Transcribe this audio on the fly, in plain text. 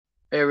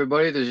Hey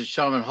everybody, this is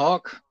Shaman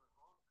Hawk.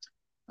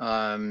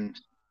 I'm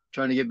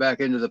trying to get back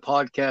into the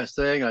podcast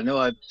thing. I know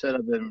I've said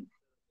I've been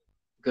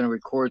going to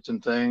record some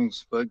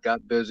things, but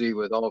got busy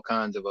with all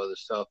kinds of other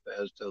stuff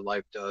as to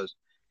life does.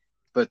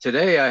 But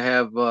today I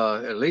have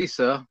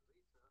Elisa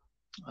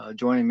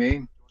joining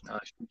me,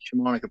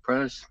 shamanic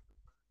apprentice,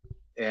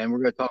 and we're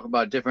going to talk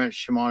about different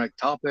shamanic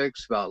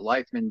topics, about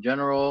life in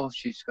general.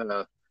 She's got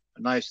a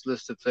nice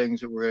list of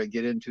things that we're going to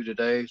get into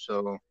today.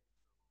 So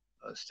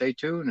stay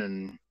tuned,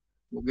 and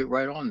we'll get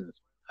right on this.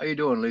 How you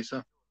doing,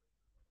 Lisa?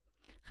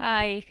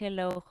 Hi,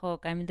 hello,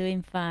 Hawk. I'm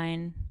doing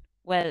fine.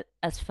 Well,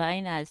 as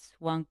fine as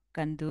one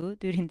can do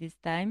during this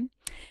time,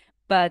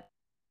 but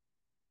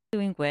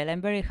doing well.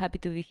 I'm very happy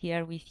to be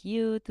here with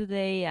you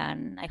today,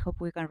 and I hope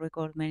we can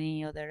record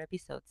many other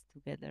episodes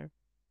together.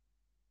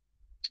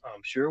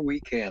 I'm sure we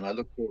can. I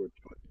look forward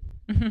to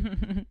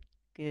it.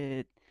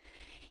 Good.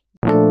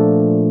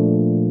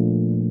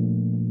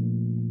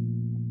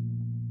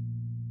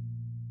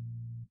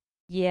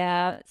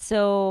 Yeah,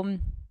 so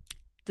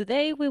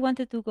today we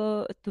wanted to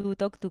go to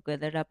talk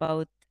together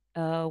about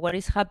what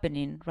is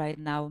happening right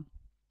now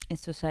in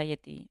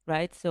society,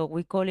 right? So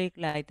we call it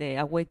like the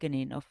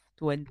awakening of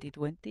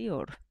 2020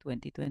 or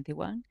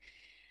 2021.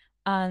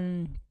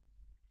 And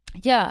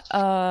yeah,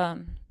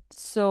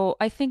 so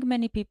I think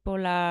many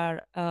people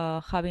are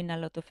having a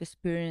lot of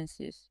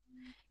experiences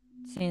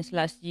since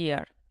last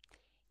year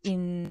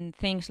in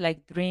things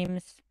like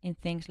dreams, in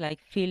things like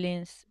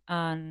feelings.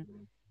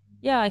 And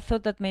yeah, I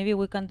thought that maybe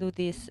we can do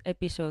this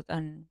episode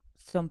and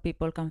some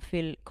people can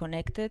feel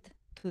connected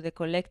to the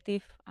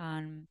collective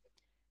and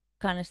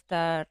can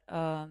start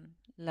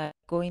like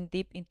going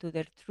deep into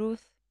their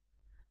truth,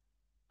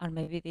 and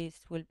maybe this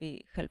will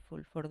be helpful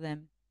for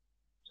them.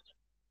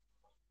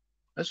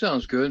 That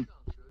sounds good.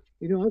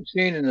 I've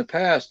seen in the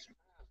past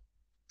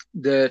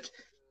that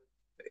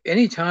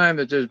anytime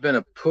that there's been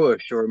a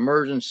push or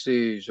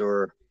emergencies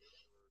or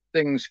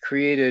things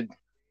created,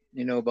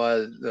 by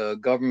the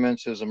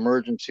governments as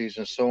emergencies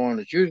and so on,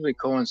 it usually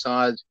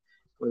coincides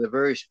with a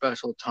very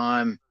special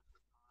time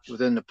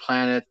within the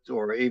planet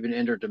or even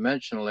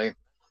interdimensionally.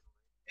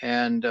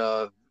 And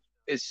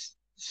it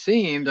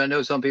seems, I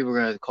know some people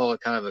are going to call it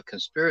kind of a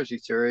conspiracy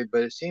theory,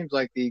 but it seems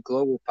like the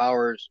global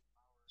powers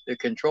that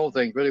control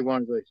things really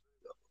want to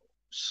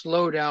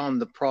slow down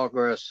the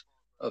progress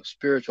of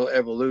spiritual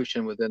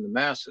evolution within the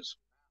masses.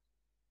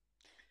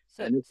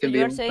 So, And this so can you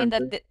be are all saying kinds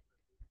that of,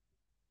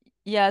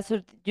 yeah,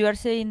 so you are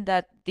saying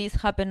that this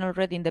happened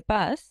already in the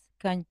past.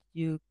 Can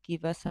you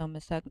give us some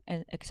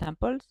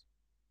examples?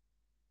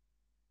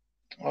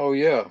 oh,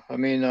 yeah. I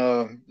mean,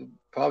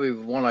 probably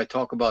the one I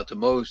talk about the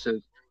most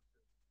is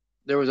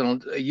there was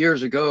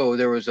years ago,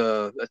 there was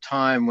a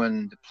time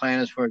when the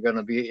planets were going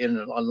to be in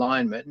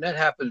alignment. And that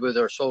happens with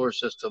our solar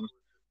system,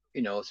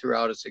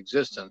 throughout its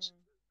existence.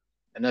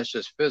 Mm, And that's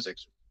just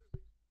physics.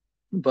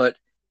 But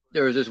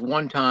there was this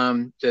one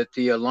time that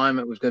the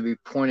alignment was going to be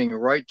pointing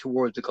right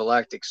towards the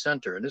galactic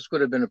center. And this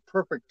would have been a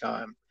perfect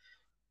time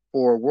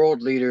for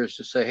world leaders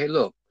to say, hey,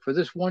 look, for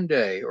this one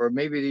day, or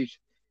maybe these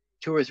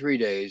 2 or 3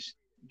 days,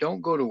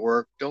 don't go to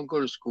work, don't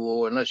go to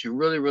school unless you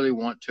really, really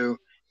want to.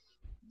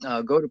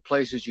 Go to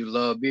places you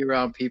love, be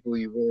around people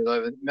you really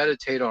love,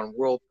 meditate on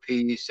world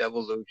peace,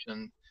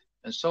 evolution,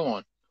 and so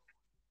on.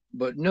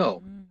 But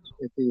no, mm,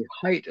 at the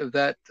height of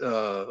that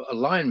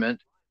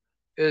alignment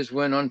is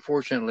when,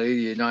 unfortunately,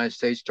 the United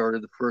States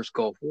started the first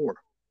Gulf War.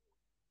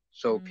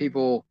 So mm.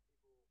 people,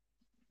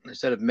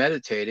 instead of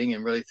meditating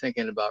and really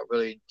thinking about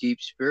really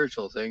deep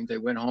spiritual things, they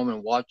went home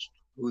and watched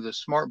who the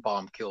smart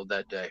bomb killed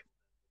that day.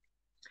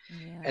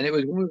 And it Yeah,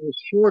 was one of the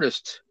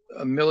shortest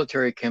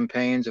military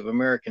campaigns of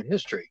American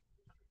history.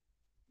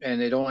 And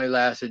it only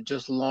lasted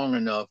just long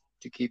enough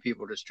to keep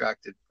people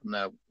distracted from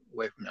that,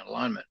 away from that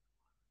alignment.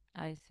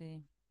 I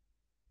see.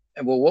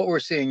 And well, what we're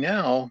seeing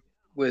now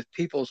with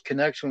people's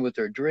connection with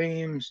their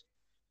dreams,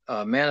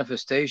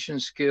 manifestation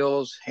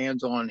skills,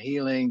 hands on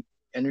healing,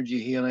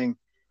 energy healing,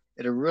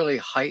 at a really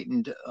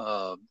heightened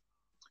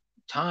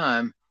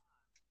time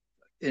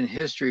in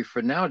history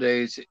for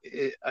nowadays.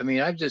 I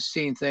mean, I've just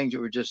seen things that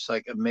were just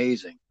like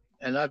amazing.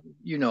 And I've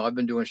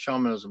been doing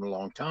shamanism a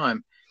long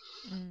time.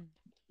 Mm,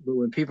 But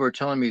when people are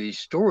telling me these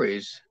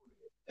stories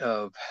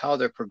of how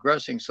they're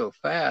progressing so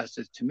fast,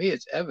 to me,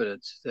 it's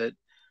evidence that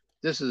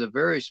this is a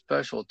very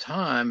special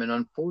time. And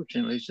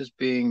unfortunately, it's just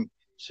being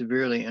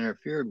severely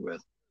interfered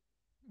with.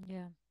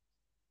 yeah.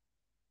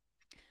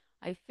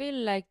 I feel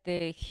like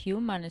the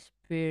human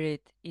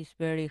spirit is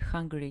very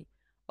hungry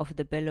of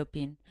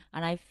developing,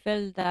 and I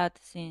felt that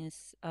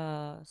since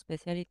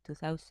especially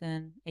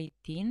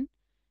 2018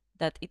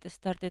 that it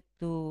started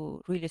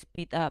to really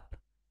speed up.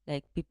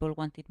 Like people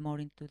wanted more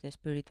into the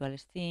spiritual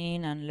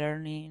scene and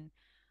learning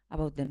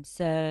about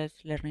themselves,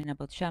 learning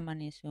about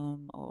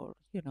shamanism, or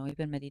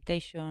even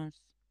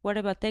meditations,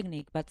 whatever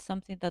technique, but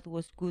something that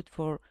was good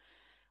for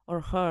our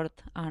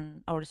heart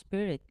and our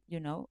spirit.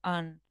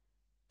 And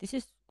this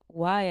is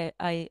why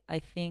I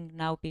think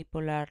now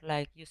people are,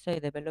 like you say,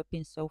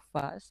 developing so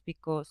fast,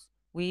 because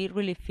we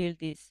really feel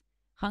this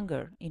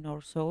hunger in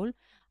our soul,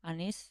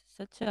 And it's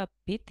such a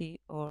pity,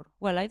 or,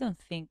 well, I don't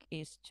think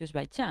it's just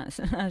by chance,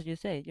 as you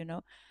say,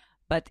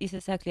 but it's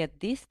exactly at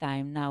this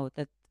time now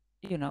that,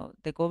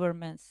 the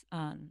governments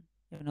and,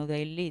 the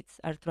elites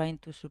are trying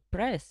to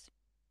suppress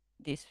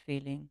this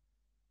feeling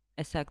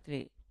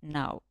exactly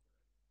now,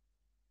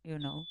 you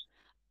know.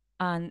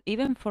 And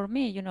even for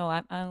me,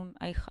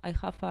 I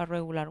have a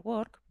regular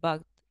work,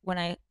 but when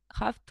I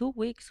have 2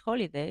 weeks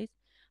holidays,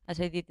 as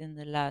I did in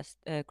the last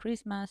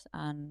Christmas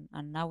and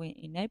now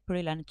in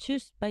April, and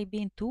just by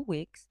being 2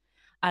 weeks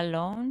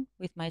alone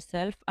with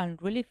myself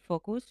and really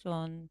focus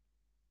on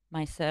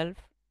myself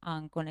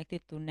and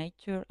connected to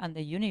nature and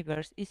the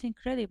universe, is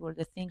incredible.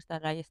 The things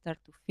that I start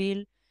to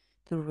feel,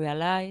 to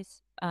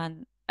realize.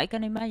 And I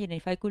can imagine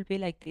if I could be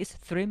like this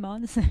 3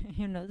 months,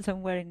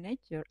 somewhere in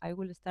nature, I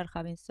will start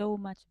having so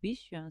much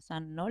visions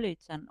and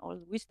knowledge and all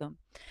wisdom.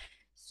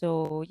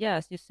 So, yeah,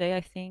 as you say,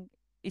 I think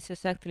it's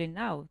exactly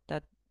now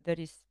that there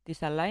is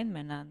this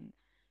alignment. And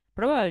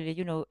probably,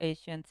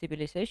 ancient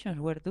civilizations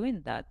were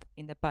doing that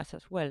in the past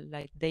as well.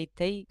 Like they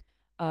take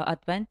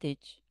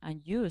advantage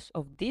and use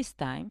of these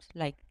times,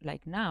 like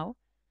now,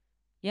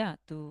 yeah,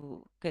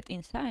 to get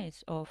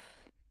insights of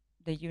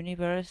the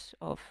universe,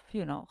 of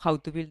how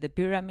to build the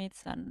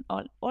pyramids and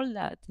all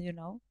that,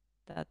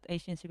 that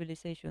ancient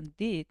civilization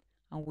did,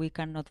 and we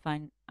cannot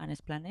find an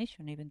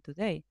explanation even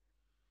today.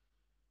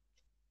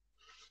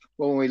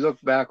 Well, when we look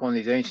back on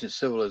these ancient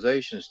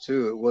civilizations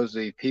too, it was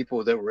the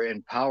people that were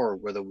in power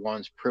were the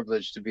ones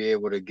privileged to be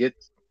able to get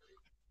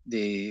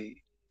the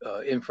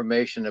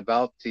information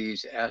about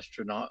these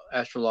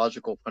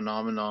astrological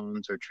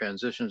phenomenons or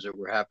transitions that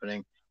were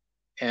happening.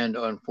 And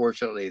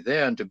unfortunately,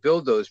 then to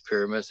build those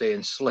pyramids, they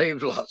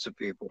enslaved lots of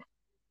people.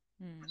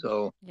 Mm.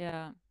 So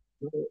Yeah.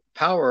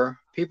 power,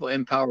 people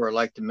in power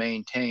like to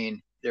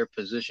maintain their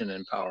position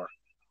in power.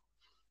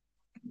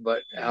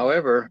 But Yeah.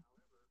 however,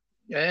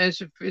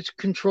 it's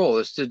control.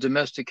 It's the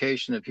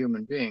domestication of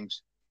human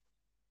beings.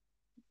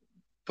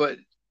 But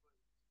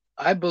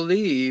I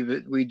believe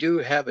that we do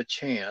have a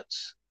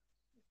chance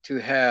to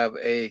have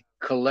a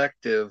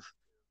collective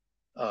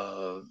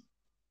uh,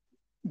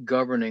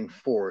 governing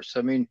force.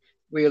 I mean,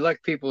 we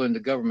elect people into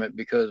government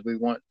because we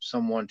want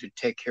someone to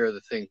take care of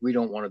the things we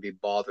don't want to be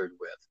bothered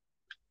with.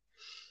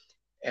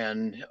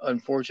 And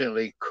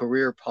unfortunately,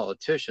 career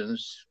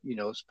politicians,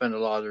 spend a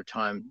lot of their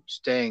time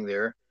staying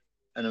there,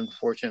 and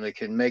unfortunately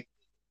can make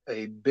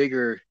a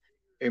bigger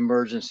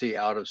emergency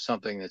out of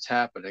something that's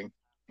happening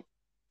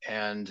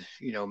and,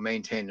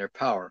 maintain their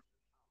power.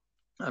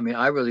 I mean,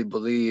 I really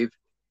believe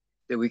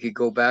that we could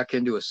go back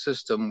into a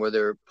system where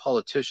their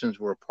politicians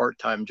were a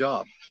part-time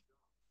job.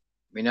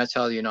 I mean, that's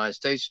how the United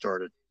States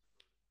started.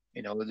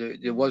 There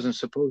Mm. wasn't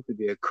supposed to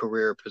be a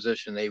career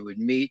position. They would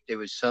meet, they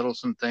would settle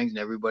some things, and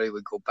everybody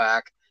would go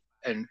back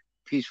and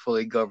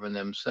peacefully govern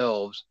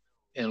themselves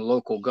in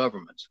local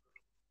governments.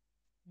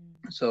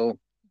 Mm. So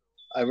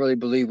I really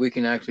believe we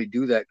can actually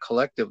do that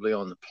collectively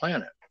on the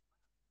planet.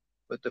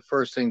 But the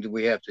first thing that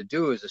we have to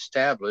do is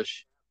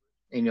establish,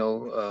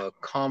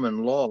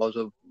 common laws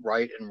of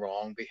right and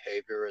wrong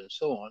behavior and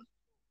so on.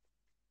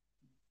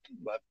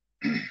 But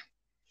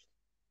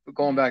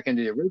going Yeah. back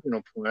into the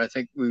original point, I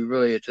think we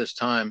really at this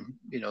time,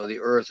 the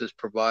Earth is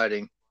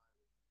providing,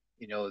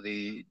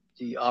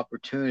 the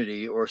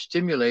opportunity or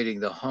stimulating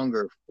the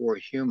hunger for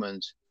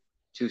humans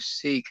to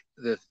seek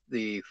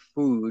the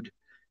food,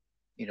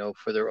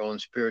 for their own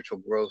spiritual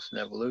growth and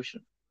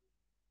evolution.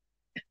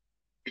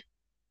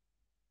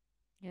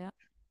 Yeah.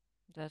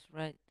 That's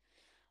right.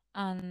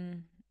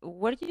 And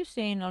were you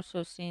saying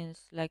also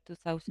since like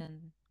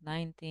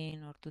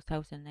 2019 or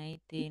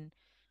 2018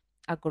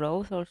 a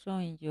growth also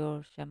in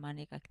your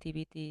shamanic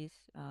activities,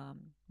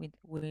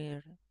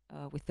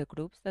 with the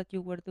groups that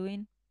you were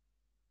doing?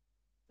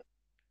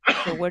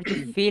 So were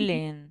you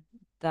feeling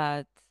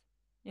that,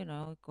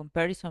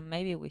 comparison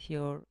maybe with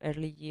your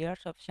early years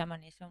of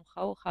shamanism,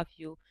 how have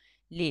you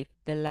lived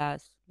the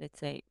last, let's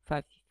say,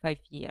 five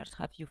years?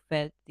 Have you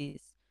felt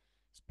this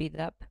speed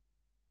up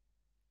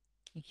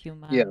in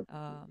Yeah,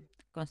 human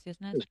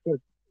consciousness?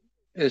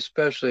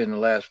 especially in the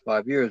last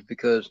 5 years,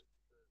 because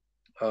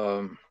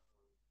um,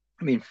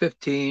 I mean,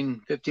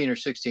 15 or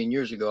 16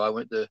 years ago, I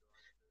went to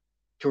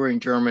touring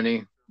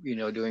Germany,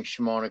 doing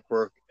shamanic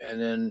work, and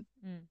then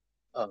Mm.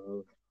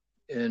 uh,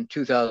 in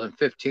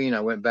 2015,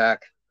 I went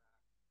back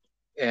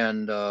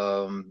and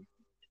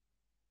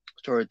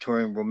started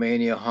touring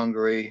Romania,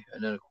 Hungary,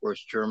 and then of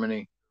course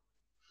Germany.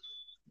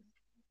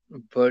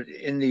 But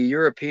in the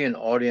European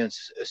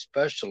audience,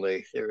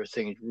 especially, there were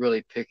things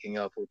really picking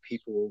up where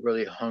people were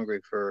really hungry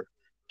for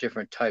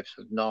different types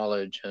of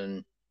knowledge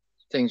and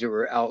things that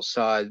were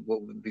outside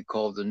what would be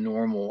called the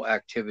normal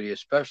activity,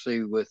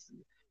 especially with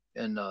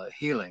in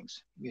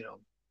healings.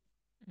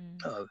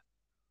 Mm. Uh,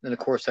 then of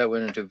course that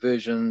went into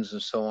visions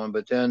and so on.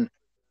 But then,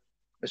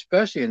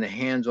 especially in the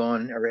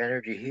hands-on or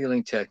energy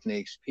healing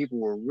techniques, people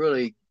were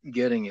really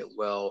getting it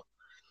well,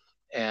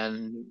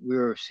 and we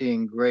were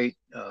seeing great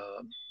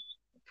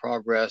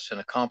progress and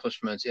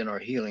accomplishments in our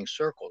healing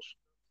circles,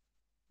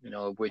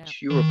 Yeah.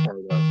 which you were part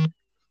of.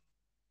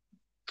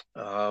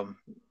 Um,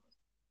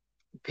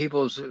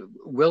 people's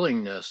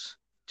willingness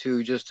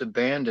to just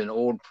abandon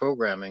old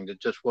programming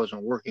that just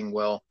wasn't working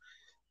well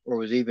or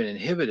was even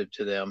inhibitive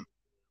to them,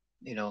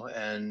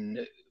 and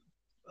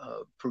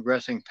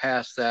progressing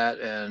past that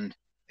and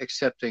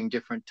accepting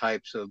different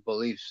types of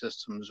belief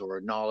systems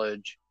or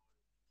knowledge,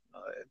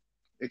 uh,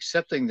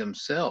 accepting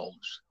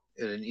themselves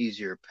at an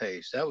easier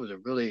pace. That was a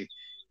really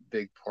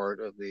big part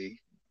of the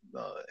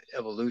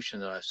evolution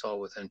that I saw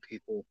within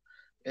people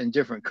in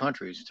different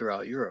countries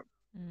throughout Europe.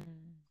 Mm.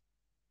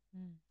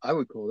 Mm. I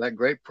would call that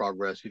great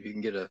progress if you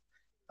can get a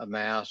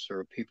mass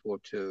or people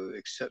to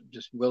accept,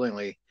 just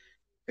willingly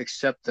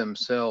accept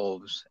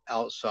themselves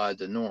outside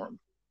the norm.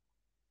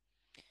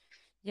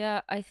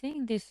 Yeah, I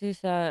think this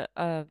is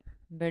a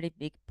very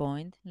big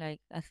point,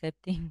 like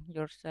accepting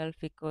yourself,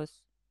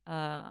 because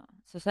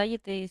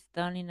society is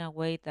done in a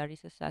way that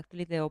is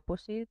exactly the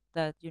opposite,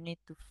 that you need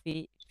to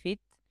fit,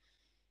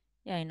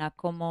 yeah, in a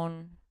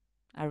common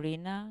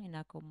arena, in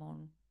a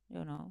common,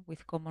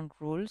 with common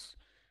rules,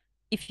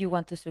 if you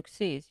want to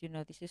succeed.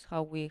 This is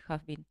how we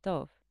have been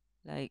taught.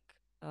 Like,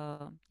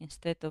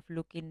 instead of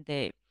looking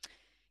the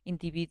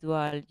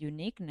individual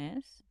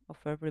uniqueness of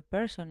every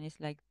person, is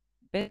like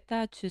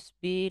better just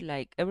be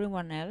like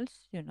everyone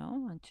else,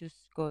 and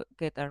just go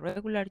get a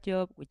regular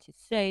job which is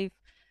safe,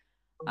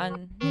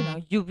 and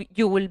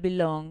you will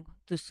belong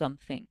to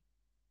something,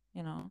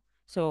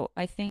 so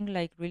I think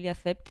like really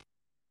accept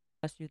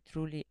as you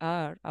truly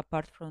are,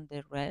 apart from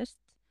the rest,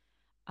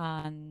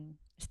 and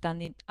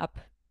standing up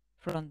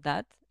from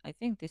that. I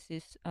think this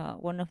is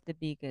one of the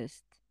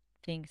biggest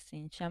things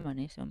in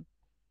shamanism,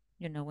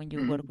 when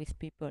you work Mhm. with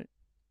people.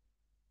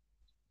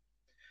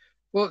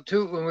 Well,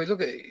 too, when we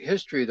look at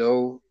history,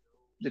 though,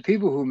 the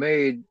people who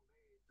made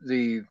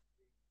the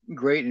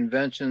great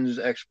inventions,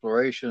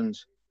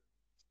 explorations,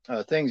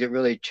 things that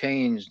really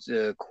changed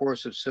the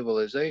course of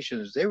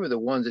civilizations, they were the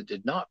ones that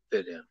did not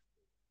fit in.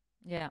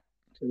 Yeah,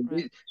 So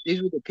right.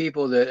 these were the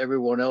people that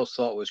everyone else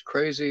thought was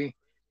crazy,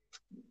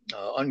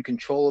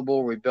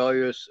 uncontrollable,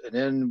 rebellious. And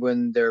then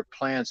when their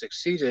plan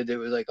succeeded, it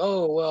was like,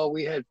 oh, well,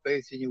 we had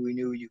faith in you. We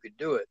knew you could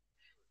do it.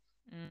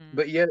 Mm,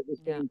 But yet at the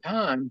yeah, same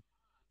time,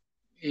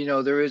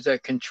 there is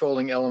that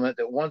controlling element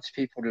that wants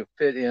people to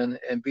fit in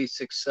and be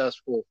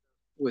successful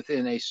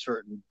within a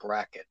certain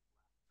bracket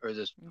or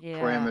this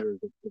yeah, parameters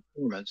of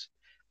performance.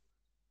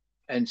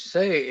 And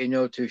say,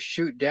 to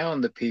shoot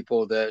down the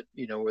people that,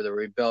 were the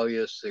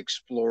rebellious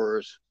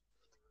explorers.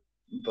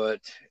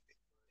 But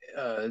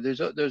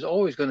there's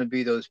always going to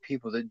be those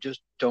people that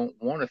just don't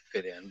want to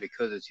fit in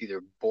because it's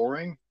either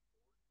boring,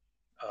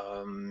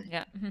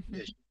 yeah.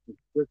 it's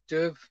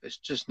restrictive, it's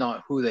just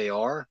not who they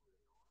are.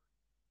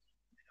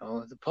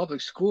 The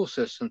public school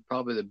system is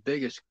probably the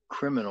biggest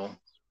criminal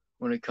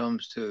when it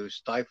comes to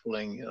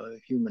stifling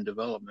human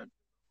development.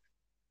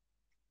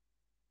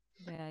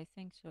 Yeah, I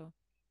think so.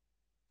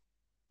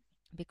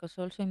 Because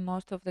also in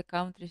most of the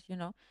countries,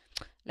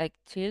 like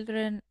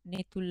children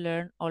need to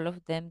learn all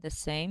of them the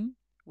same,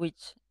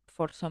 which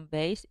for some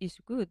base is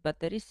good, but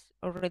there is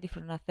already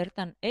from a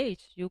certain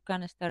age you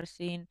can start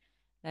seeing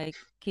like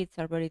kids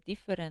are very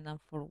different, and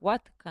for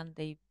what can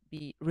they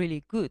be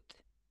really good,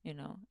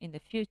 in the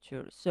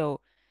future. So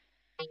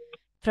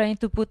trying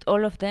to put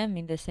all of them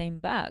in the same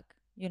bag,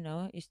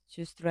 is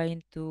just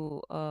trying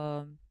to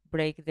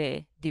break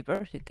the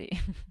diversity,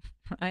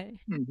 right?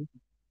 Mhm.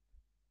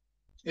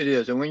 It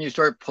is. And when you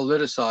start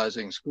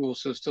politicizing school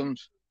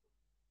systems,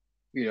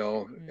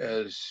 Mm,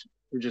 as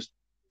for just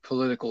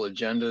political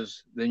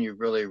agendas, then you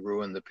really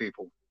ruin the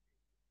people.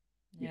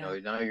 yeah,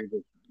 Now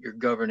you're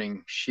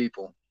governing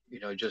sheeple,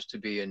 just to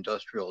be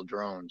industrial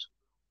drones.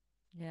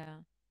 yeah,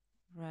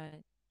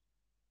 right.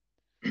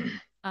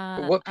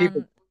 But what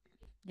people? And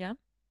yeah,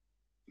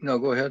 No,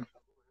 go ahead.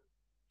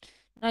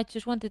 no, I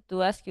just wanted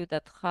to ask you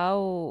that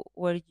how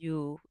were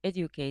you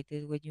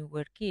educated when you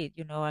were kid?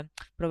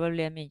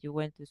 Probably, I mean, you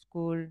went to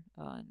school,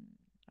 a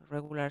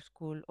regular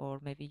school, or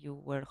maybe you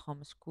were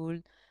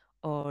homeschooled,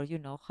 or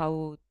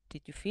how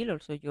did you feel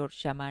also your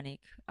shamanic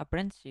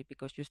apprenticeship,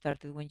 because you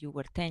started when you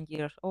were 10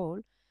 years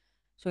old?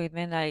 So it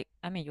meant like,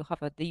 I mean, you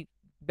have a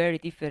very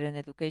different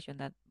education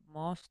than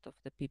most of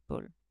the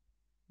people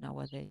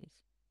nowadays.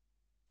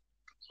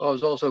 I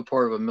was also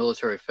part of a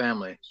military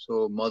family.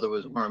 So mother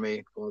was Mm,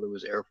 Army, father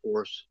was Air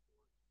Force.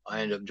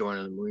 I ended mm, up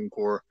joining the Marine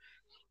Corps.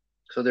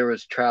 So there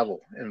was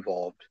travel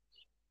involved.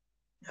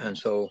 And yes.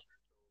 so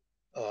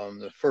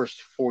the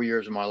first 4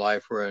 years of my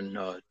life were in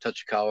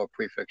Tachikawa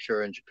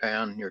Prefecture in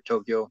Japan near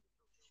Tokyo.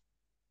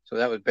 So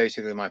that was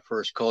basically my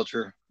first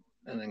culture.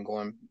 And then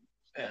going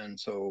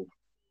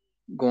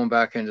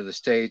back into the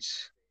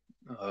States.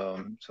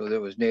 So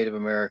there was Native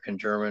American,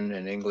 German,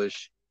 and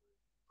English,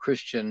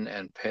 Christian,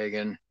 and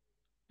pagan.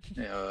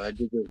 I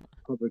did the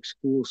public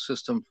school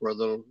system for a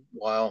little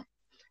while,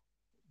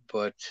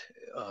 but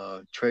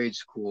trade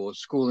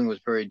schooling was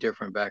very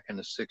different back in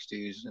the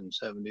 60s and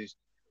 70s.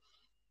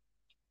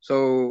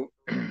 So,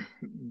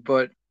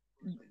 but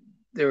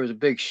there was a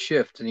big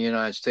shift in the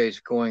United States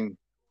going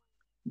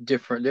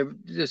different.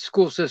 The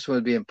school system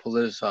was being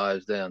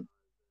politicized then.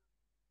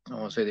 I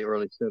want to say Mm, the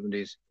early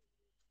 70s.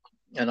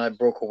 And I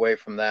broke away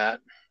from that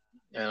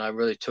and I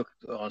really took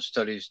on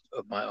studies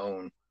of my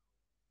own.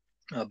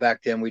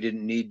 Back then, we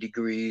didn't need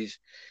degrees,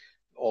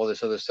 all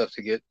this other stuff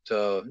to get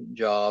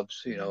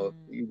jobs. You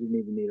Mm, didn't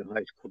even need a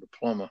high school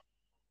diploma.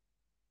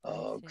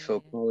 I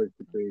So see. college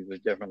degrees was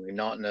definitely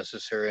not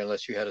necessary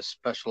unless you had a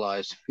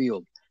specialized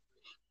field.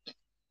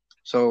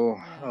 So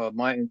Yeah.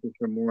 my interests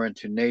were more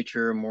into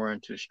nature, more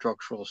into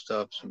structural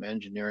stuff, some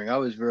engineering. I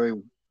was very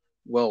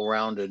well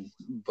rounded,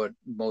 but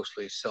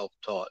mostly self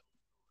taught.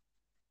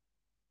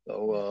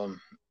 Yeah. So,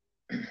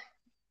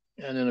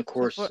 and then of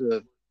So course, for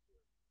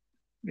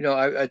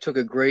I took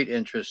a great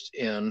interest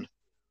in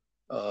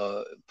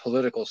uh,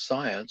 political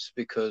science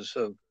because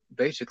of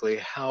basically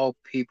how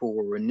people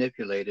were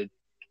manipulated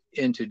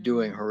into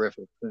doing mm,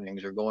 horrific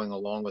things or going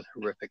along with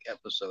horrific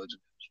episodes of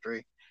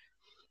history,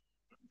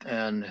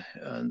 and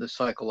the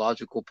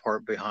psychological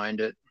part behind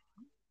it,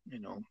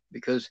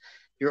 because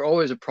you're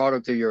always a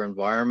product of your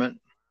environment,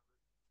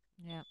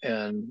 yeah.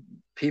 and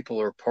people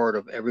are part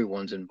of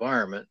everyone's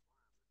environment.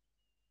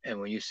 And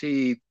when you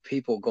see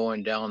people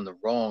going down the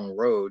wrong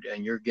road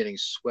and you're getting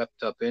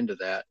swept up into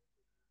that,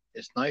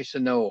 it's nice to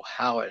know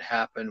how it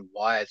happened,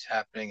 why it's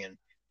happening, and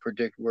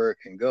predict where it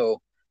can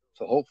go.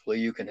 So hopefully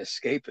you can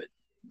escape it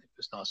if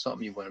it's not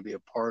something you want to be a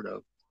part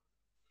of.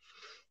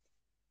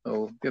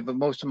 So, yeah, but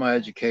most of my Yeah.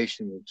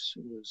 education was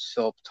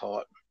self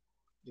taught,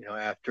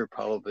 after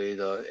probably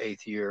the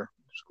eighth year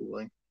of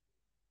schooling.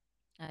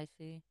 I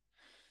see.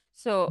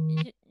 So,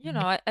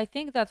 I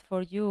think that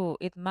for you,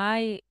 it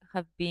might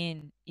have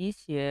been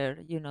easier,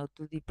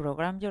 to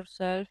deprogram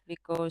yourself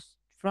because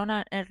from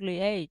an early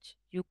age,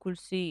 you could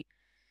see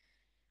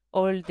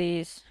all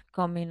this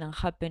coming and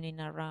happening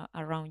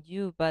around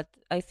you. But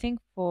I think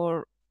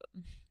for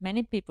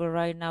many people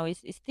right now,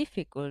 it's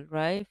difficult,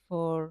 right?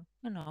 For,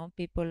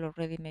 people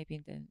already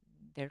maybe in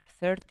their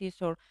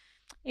 30s or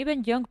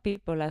even young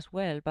people as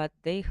well, but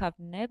they have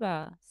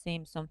never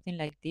seen something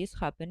like this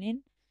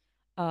happening.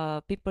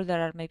 People that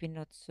are maybe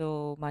not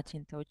so much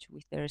in touch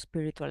with their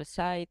spiritual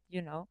side,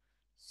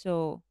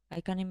 So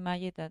I can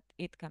imagine that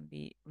it can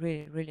be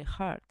really, really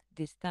hard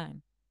this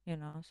time,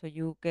 So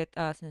you get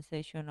a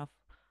sensation of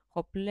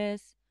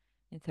hopeless,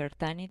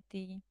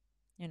 uncertainty,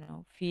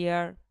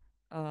 fear.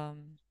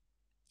 Um,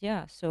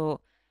 yeah,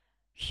 so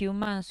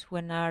humans,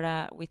 when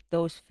are with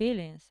those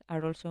feelings,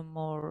 are also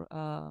more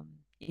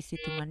easy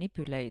to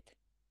manipulate.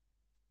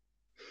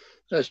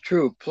 That's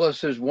true.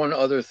 Plus, there's one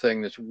other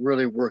thing that's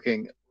really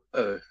working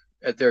uh,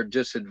 at their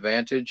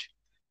disadvantage,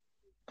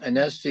 and Mm,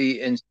 that's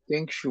the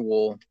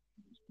instinctual,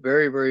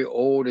 very, very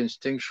old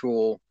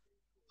instinctual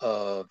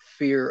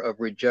fear of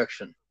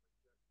rejection.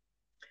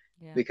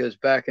 yeah, Because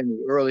back in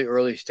the early,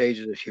 early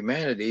stages of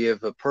humanity,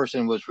 if a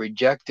person was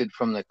rejected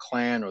from the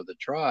clan or the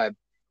tribe,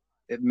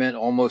 it meant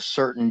almost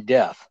certain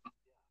death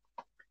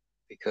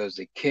because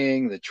the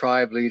king, the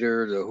tribe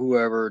leader, the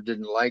whoever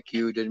didn't like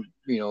you, didn't,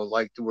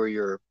 like where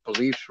your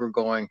beliefs were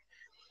going.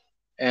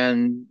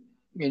 And,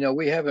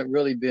 we haven't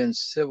really been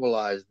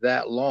civilized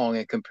that long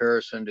in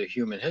comparison to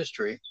human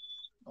history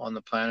on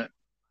the planet.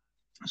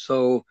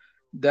 So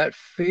that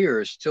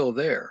fear is still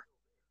there.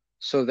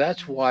 So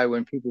that's mm, why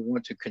when people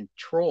want to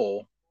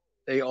control,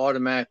 they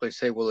automatically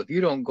say, well, if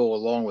you don't go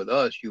along with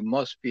us, you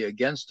must be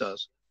against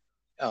us.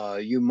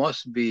 You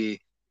must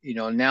be,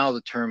 now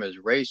the term is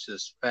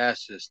racist,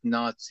 fascist,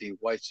 Nazi,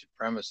 white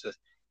supremacist,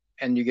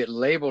 and you get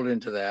labeled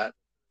into that.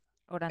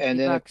 or And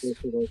then, of anti-vax. course,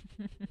 they're like,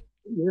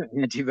 you're an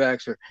anti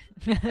vaxxer.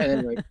 And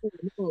then, like, oh,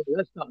 no,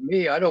 that's not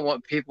me. I don't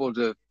want people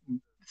to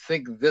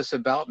think this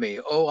about me.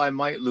 Oh, I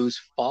might lose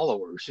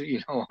followers,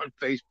 on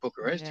Facebook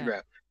or Yeah,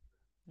 Instagram.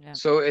 yeah,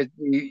 So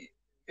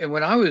and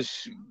when I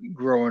was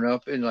growing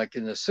up in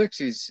the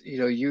 60s,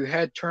 you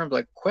had terms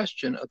like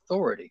question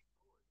authority.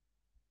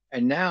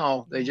 And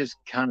now they yeah, just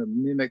kind of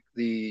mimic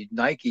the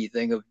Nike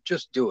thing of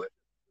just do it.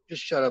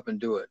 Just shut up and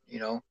do it.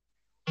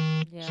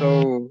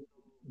 yeah, So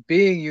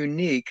being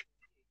unique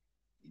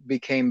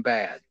became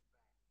bad.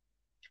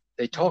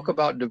 They talk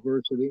about mm,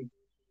 diversity,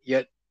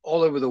 yet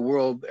all over the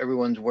world,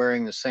 everyone's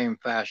wearing the same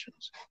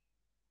fashions.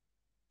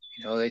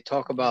 They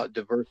talk yeah, about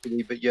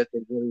diversity, but yet they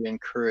really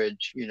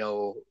encourage,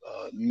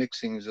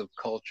 mixings of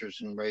cultures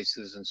and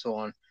races and so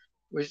on,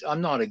 which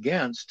I'm not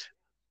against,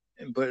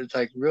 but it's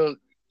like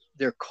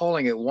they're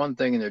calling it one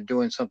thing and they're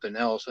doing something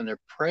else, and they're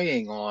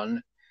preying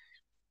on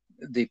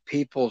the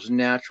people's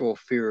natural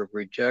fear of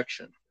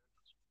rejection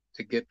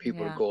to get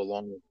people to yeah, go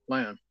along with the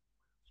plan.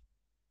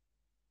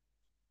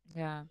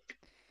 yeah.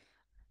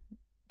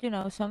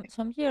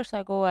 Some years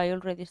ago, I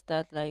already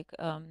started like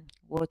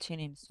watching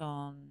in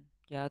some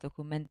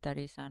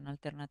documentaries and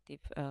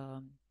alternative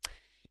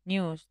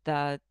news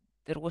that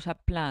there was a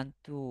plan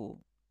to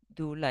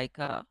do like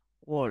a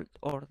world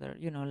order.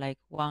 Like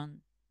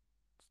one,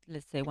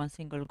 let's say one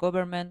single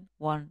government,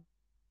 one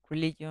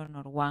religion,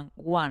 or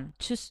one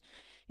just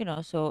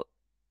so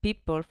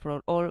people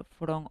from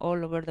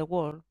all over the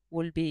world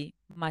will be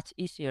much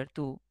easier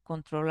to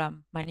control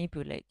and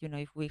manipulate,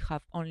 if we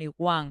have only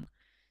one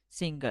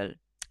single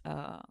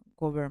uh,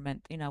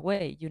 government in a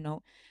way,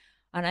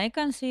 and I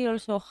can see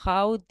also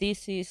how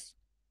this is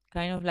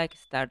kind of like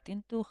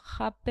starting to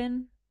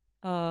happen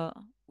uh,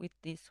 with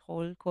this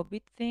whole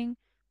COVID thing,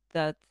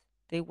 that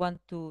they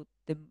want to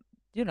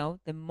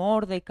the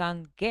more they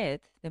can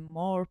get, the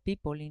more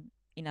people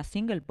in a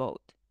single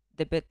boat,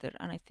 the better.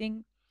 And I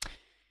think,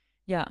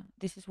 yeah,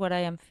 this is what I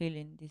am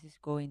feeling. This is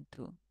going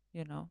to,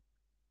 you know.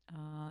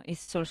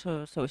 It's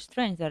also so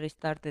strange that it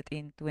started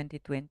in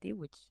 2020,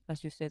 which,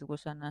 as you said,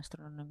 was an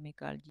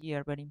astronomical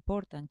year, very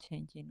important,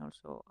 changing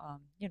also,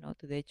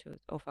 to the age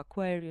of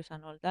Aquarius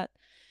and all that.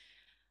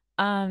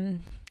 Um,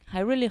 I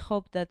really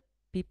hope that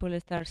people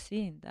start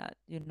seeing that,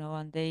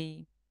 and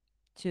they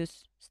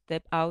just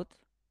step out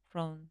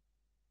from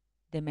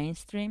the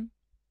mainstream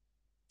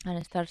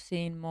and start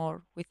seeing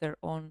more with their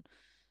own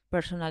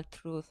personal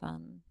truth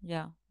and,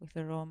 yeah, with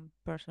their own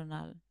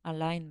personal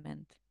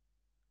alignment.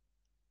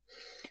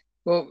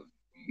 Well,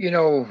 you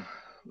know,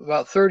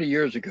 about 30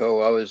 years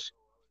ago, I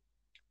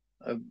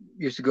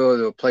used to go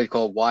to a place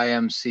called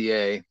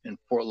YMCA in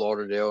Fort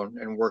Lauderdale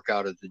and work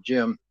out at the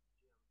gym.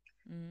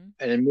 Mm,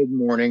 And in mid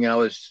morning, I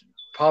was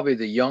probably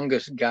the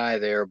youngest guy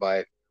there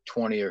by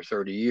 20 or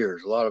 30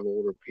 years. A lot of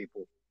older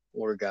people,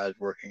 older guys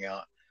working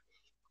out.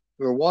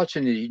 We were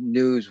watching the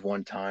news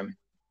one time,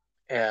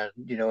 and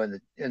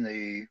in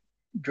the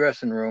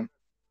dressing room,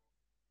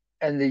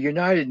 and the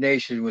United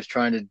Nations was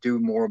trying to do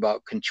more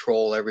about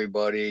control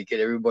everybody, get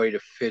everybody to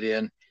fit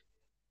in.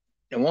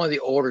 And one of the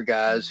older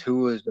guys mm,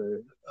 who was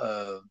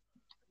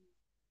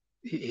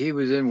he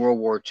was in World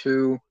War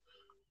II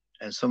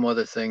and some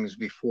other things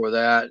before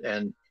that,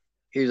 and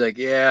he was like,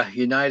 "Yeah,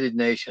 United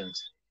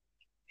Nations."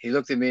 He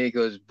looked at me and he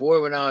goes,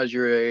 "Boy, when I was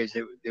your age,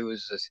 it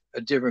was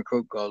a different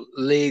group called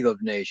League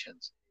of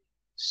Nations.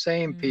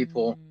 Same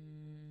people,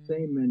 mm,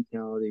 same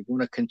mentality,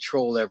 want to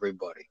control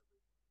everybody,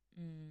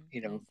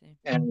 you I know." see.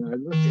 And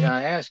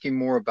I asked him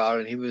more about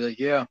it. And he was like,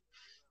 "Yeah."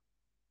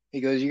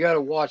 He goes, "You got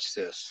to watch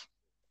this.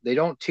 They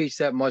don't teach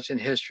that much in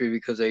history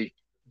because they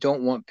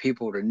don't want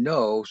people to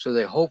know. So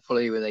they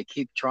hopefully, when they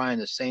keep trying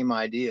the same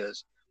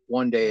ideas,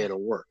 one day Yeah,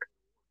 it'll work."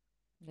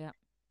 yeah,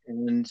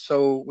 And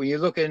so when you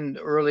look in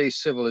early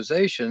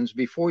civilizations,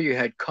 before you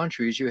had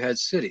countries, you had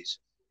cities,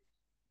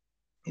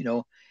 you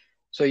know,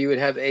 so you would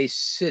have a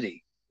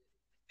city.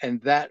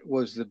 And that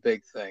was the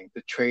big thing,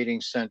 the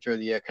trading center,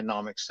 the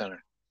economic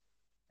center.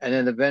 And yeah,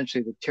 then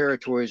eventually the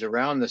territories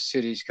around the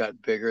cities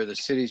got bigger. The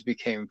cities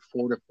became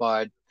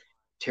fortified,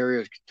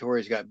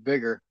 territories got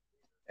bigger.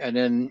 And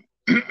then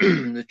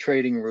the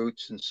trading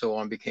routes and so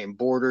on became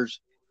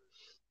borders.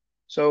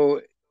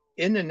 So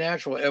in the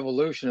natural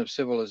evolution of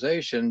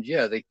civilization,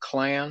 yeah, the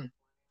clan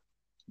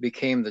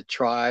became the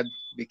tribe,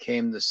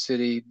 became the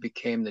city,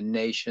 became the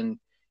nation,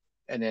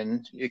 and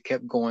then it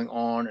kept going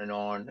on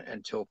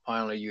until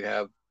finally you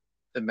have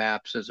the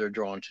maps as they're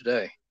drawn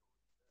today.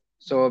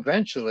 So mm,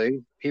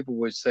 eventually, people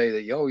would say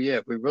that, oh, yeah,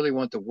 if we really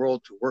want the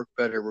world to work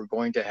better, we're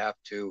going to have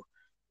to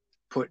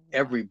put one.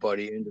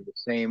 everybody into the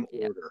same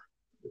Yeah, order,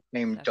 the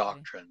same exactly,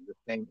 doctrine, the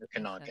same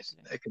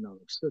exactly.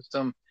 economic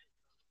system,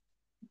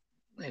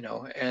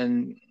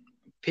 and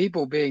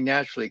people being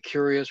naturally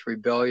curious,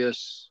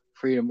 rebellious,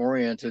 freedom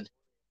oriented,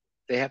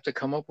 they have to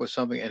come up with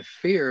something. And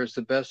fear is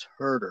the best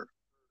herder.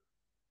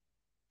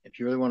 If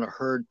you really want to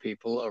herd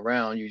people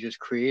around, you just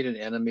create an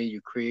enemy,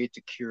 you create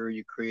the cure,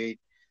 you create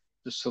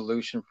the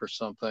solution for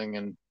something,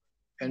 and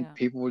Yeah,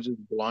 people will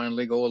just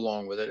blindly go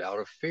along with it out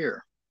of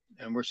fear.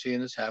 And we're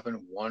seeing this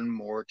happen one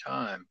more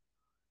time.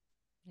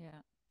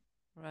 yeah,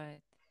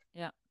 right.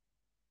 Yeah.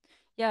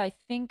 Yeah, I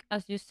think,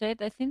 as you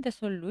said, I think the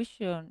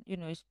solution,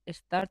 is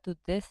start to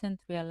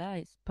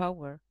decentralize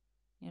power,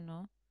 you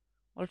know.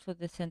 Also,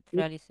 the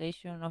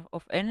centralization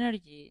of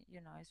energy,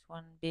 is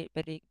one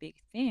very big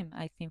theme,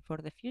 I think, for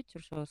the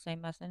future. So,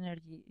 same as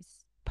energy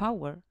is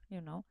power,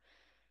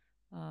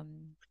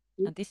 Um,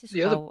 and this is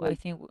The other how I part,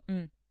 think,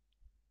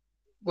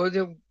 well,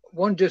 the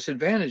one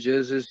disadvantage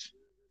is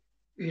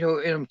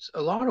in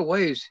a lot of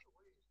ways,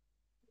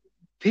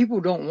 people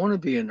don't want to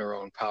be in their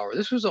own power.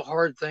 This was a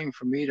hard thing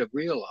for me to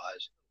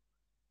realize.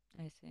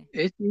 I see.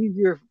 It's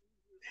easier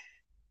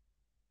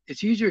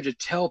it's easier to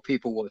tell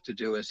people what to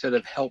do instead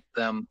of help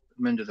them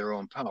come into their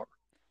own power.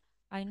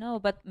 I know,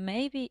 but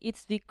maybe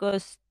it's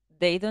because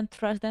they don't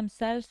trust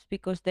themselves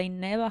because they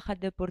never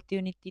had the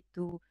opportunity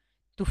to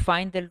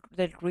find the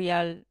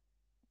real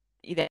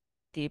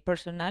identity,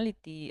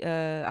 personality,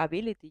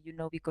 ability,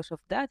 because of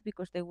that,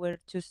 because they were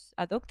just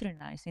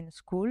indoctrinized in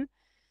school.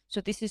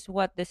 So this is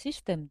what the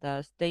system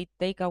does. They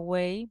take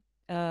away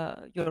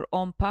your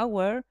own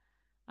power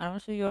and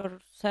also your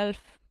self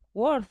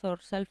worth or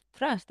self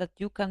trust that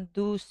you can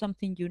do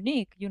something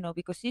unique,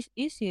 because it's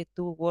easy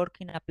to work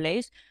in a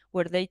place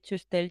where they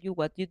just tell you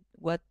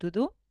what to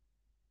do,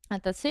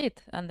 and that's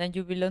it, and then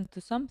you belong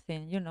to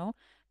something,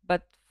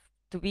 but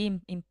to be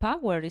in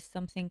power is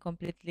something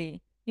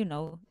completely,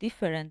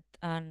 different.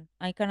 And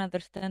I can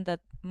understand that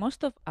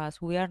most of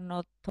us, we are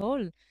not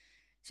told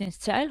since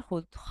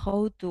childhood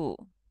how to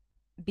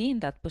be in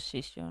that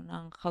position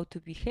and how to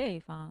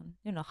behave and,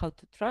 how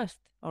to trust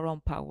our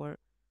own power.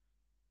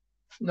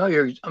 No,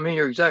 you're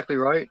exactly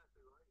right.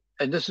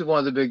 And this is one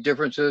of the big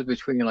differences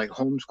between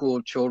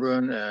homeschooled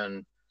children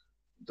and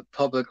the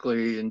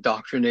publicly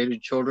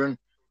indoctrinated children.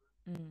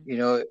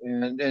 Mm.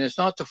 and it's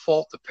not to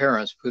fault the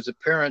parents, because the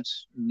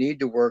parents need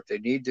to work, they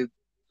need to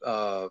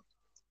uh,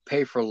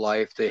 pay for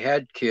life. They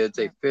had kids,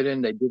 they Yeah. fit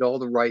in, they did all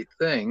the right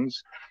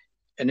things,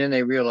 and then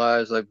they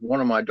realized, like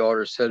one of my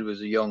daughters said,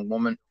 was a young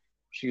woman.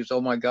 She goes,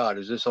 "Oh my God,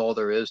 is this all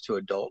there is to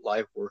adult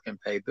life? Work and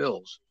pay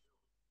bills?"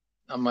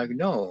 I'm like, Mm.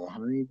 "No, I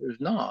mean,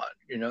 there's not.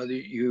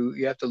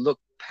 You have to look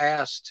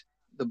past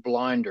the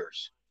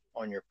blinders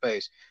on your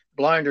face.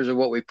 Blinders are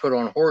what we put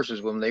on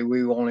horses when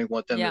we only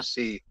want them to Yeah.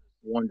 see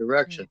one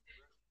direction." Mm.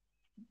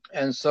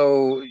 And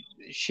so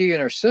she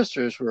and her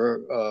sisters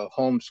were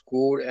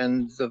homeschooled,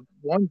 and the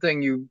one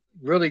thing you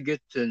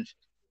get to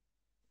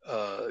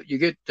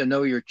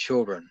know your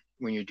children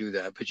when you do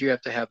that, but you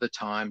have to have the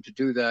time to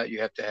do that. You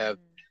have to have, Mm.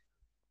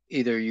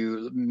 either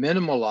you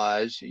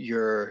minimalize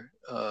your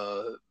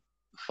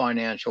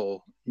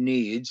financial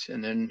needs,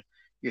 and then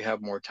you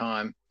have more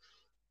time,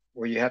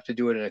 or you have to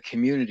do it in a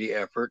community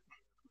effort,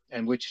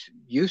 and which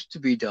used to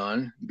be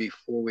done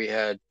before we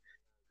had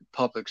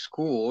public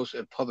schools,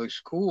 and public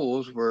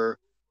schools were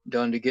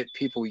done to get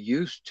people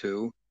used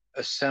to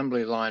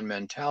assembly line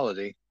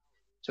mentality.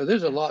 So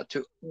there's a Yeah. lot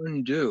to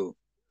undo.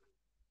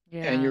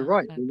 And you're Yeah.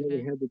 right, we never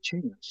Exactly. had the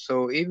chance.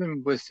 So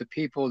even with the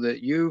people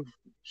that you've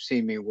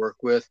seen me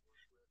work with,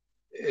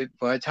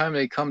 by the time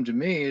they come to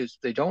me, is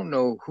they don't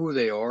know who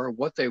they are,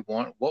 what they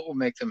want, what will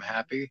make them Mm.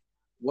 happy,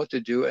 what to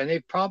do, and they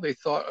probably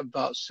thought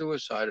about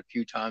suicide a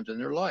few times in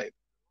their life.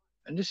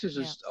 And this is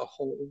Yeah. just a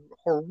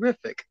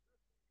horrific,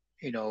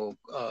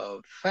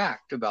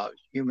 fact about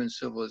human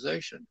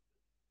civilization.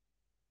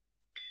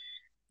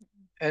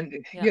 And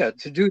Yeah. yeah,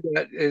 to do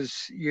that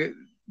is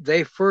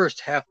they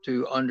first have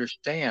to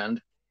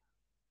understand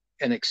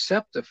and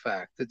accept the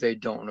fact that they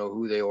don't know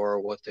who they are or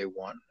what they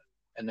want.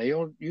 And they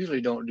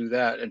usually don't do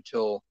that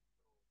until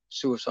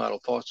suicidal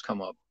thoughts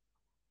come up.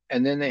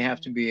 And then they have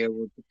to Mm. be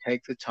able to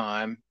take the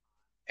time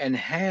and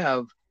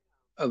have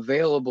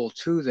available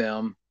to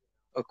them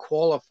a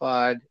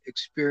qualified,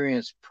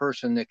 experienced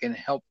person that can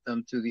help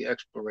them through the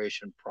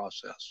exploration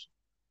process.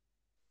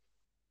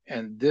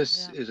 And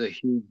this Yeah. is a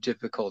huge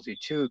difficulty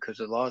too, because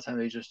a lot of times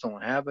they just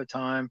don't have the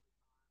time.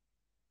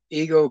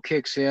 Ego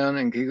kicks in,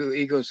 and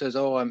ego says,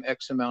 "Oh, I'm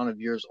X amount of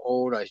years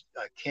old. I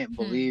can't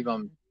believe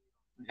Hmm.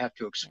 I have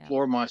to Yeah.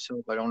 explore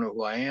myself. I don't know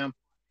who I am."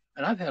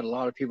 And I've had a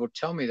lot of people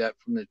tell me that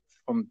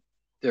from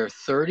their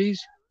 30s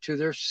to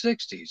their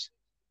 60s.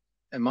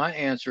 And my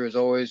answer is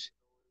always,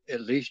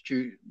 at least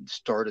you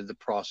started the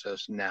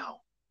process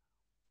now,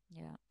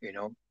 Yeah. you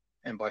know.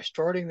 And by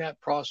starting that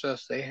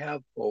process, they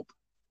have hope.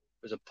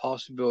 There's a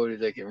possibility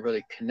they can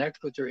really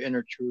connect with their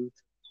inner truth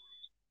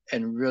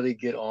and really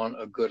get on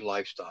a good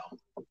lifestyle.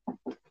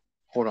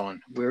 Hold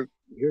on.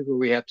 Here's where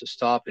we have to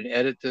stop and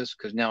edit this,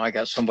 because now I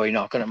got somebody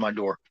knocking at my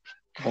door.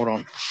 Hold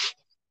on.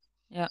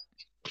 Yeah.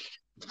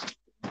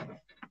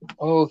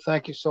 Oh,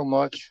 thank you so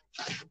much.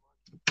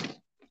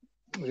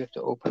 We have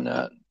to open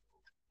that.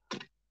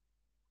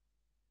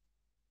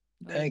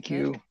 Go Thank ahead.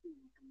 you.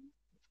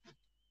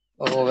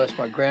 Oh, that's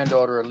my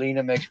granddaughter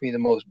Alina, makes me the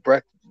most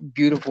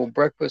beautiful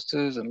breakfasts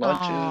and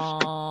lunches.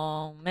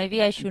 Oh,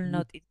 maybe I should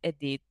not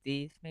edit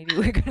this. Maybe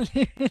we can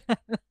leave it.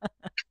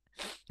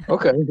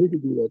 Okay, we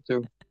could do that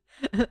too.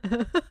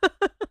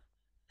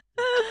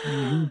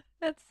 Mm-hmm.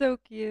 That's so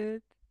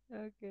cute.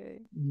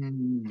 Okay.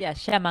 Mm-hmm. Yeah,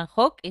 Shaman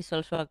Hawk is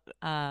also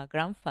a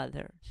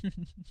grandfather.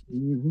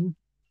 Mm-hmm.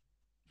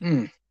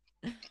 Mm.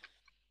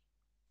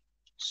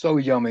 So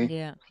yummy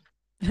Yeah.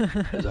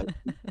 as I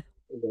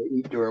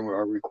eat during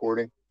our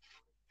recording.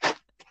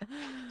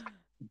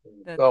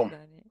 That's So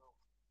funny.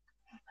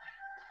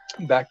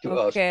 back to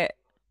us. Okay.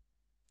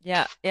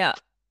 Yeah, yeah.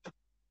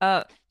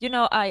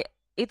 I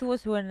it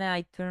was when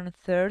I turned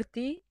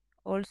 30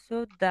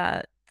 also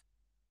that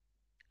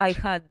I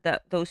had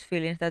those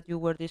feelings that you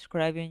were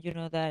describing,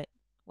 that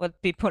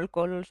what people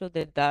call also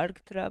the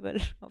dark travel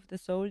of the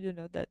soul,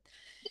 that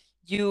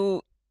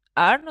you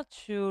are not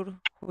sure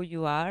who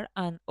you are,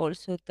 and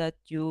also that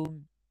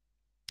you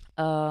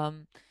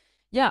um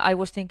yeah, I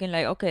was thinking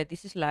like, okay,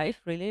 this is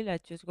life really,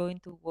 like just going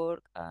to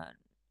work and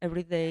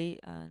every day,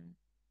 and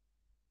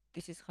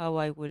this is how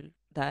I will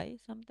die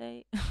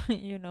someday,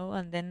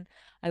 and then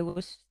I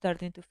was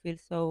starting to feel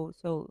so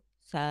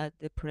sad,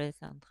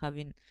 depressed, and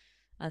having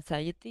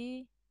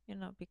anxiety,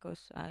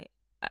 because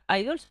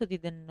I also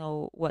didn't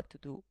know what to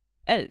do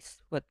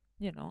else, but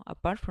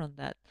apart from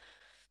that.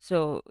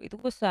 So it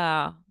was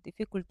a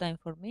difficult time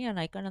for me, and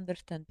I can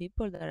understand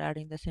people that are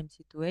in the same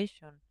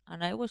situation.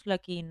 And I was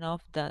lucky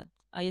enough that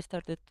I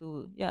started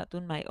to, yeah,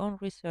 do my own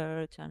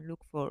research and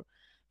look for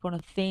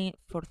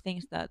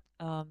things that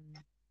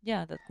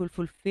yeah, that could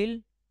fulfill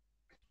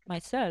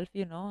myself,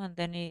 and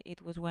then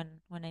it was when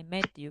I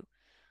met you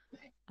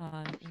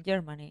in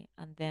Germany,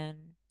 and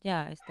then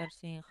yeah, I start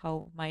seeing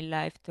how my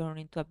life turned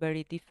into a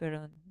very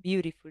different,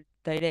 beautiful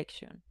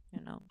direction.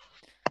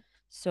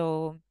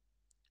 So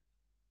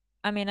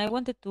I mean, I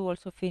wanted to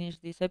also finish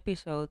this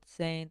episode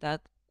saying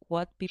that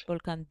what people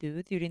can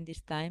do during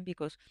this time,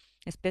 because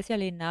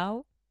especially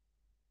now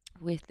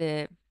with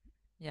the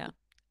yeah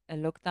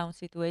lockdown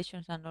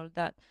situations and all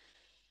that,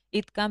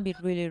 it can be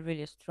really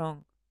really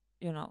strong.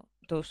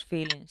 those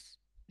feelings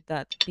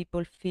that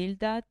people feel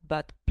that,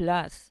 but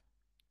plus,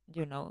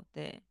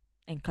 the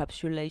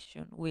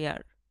encapsulation we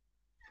are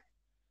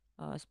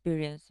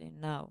experiencing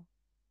now,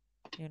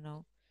 you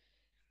know.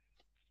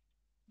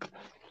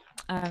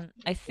 And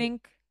I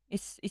think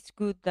it's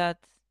good that,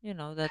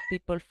 that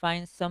people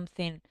find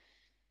something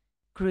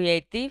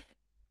creative,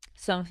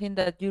 something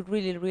that you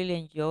really really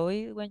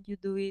enjoy when you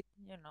do it,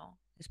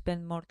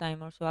 spend more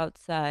time also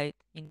outside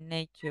in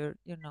nature,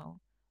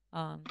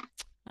 um,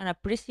 and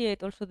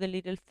appreciate also the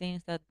little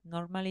things that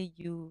normally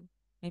you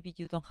maybe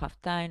you don't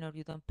have time or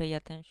you don't pay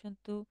attention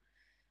to,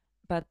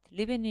 but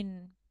living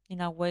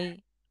in a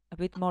way a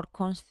bit more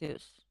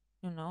conscious,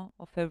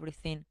 of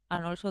everything,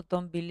 and also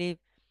don't believe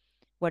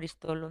what is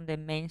told on the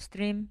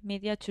mainstream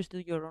media. Just do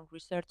your own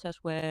research as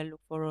well.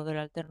 Look for other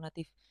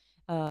alternative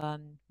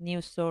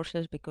news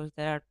sources because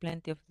there are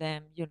plenty of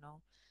them.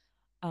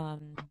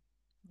 Um,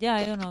 yeah,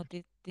 I don't know.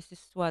 This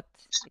is what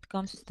it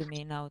comes to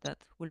me now that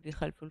will be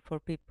helpful for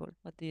people.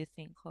 What do you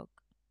think, Hawk?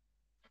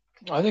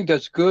 I think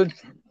that's good.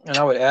 And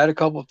I would add a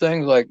couple of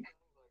things like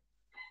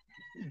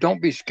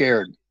don't be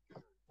scared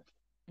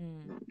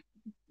Mm,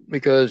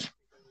 because,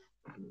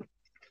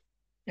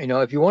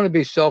 if you want to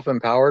be self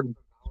empowered,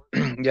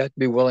 you have to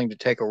be willing to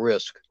take a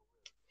risk.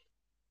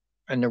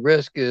 And the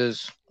risk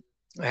is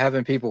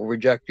having people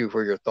reject you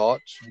for your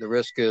thoughts. The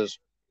risk is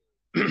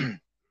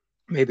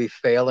maybe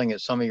failing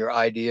at some of your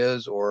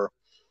ideas or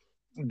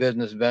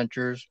business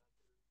ventures.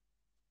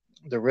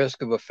 The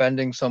risk of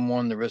offending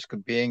someone, the risk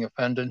of being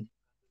offended.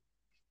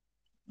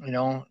 You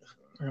know,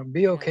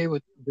 be yeah, okay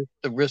with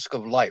the risk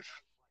of life.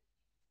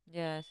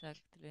 yeah,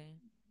 exactly.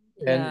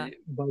 Yeah, And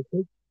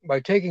by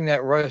taking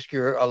that risk,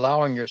 you're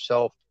allowing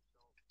yourself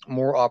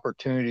more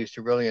opportunities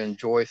to really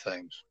enjoy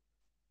things.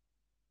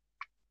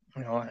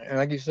 And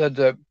like you said,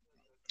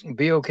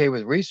 be okay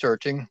with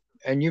researching,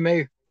 and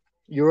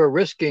you're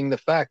risking the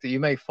fact that you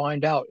may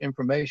find out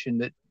information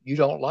that you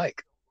don't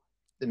like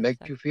that makes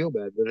you exactly. feel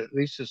bad, but at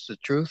least it's the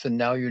truth, and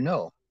now you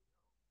know.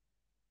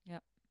 Yeah,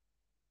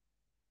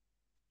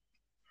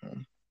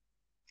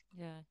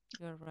 yeah,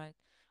 you're right.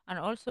 And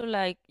also,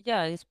 like,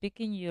 yeah,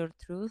 speaking your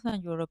truth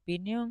and your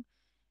opinion,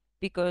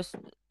 because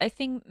I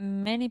think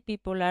many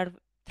people are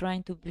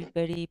trying to be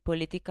very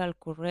political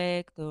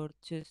correct or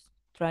just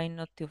trying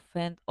not to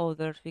offend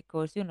others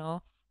because,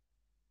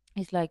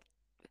 it's like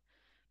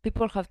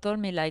people have told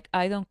me, like,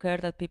 I don't care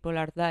that people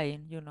are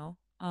dying,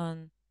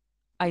 and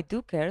I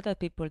do care that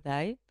people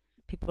die.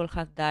 People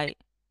have died,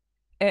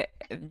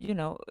 you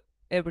know,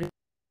 every,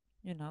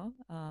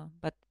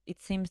 but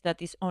it seems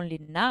that it's only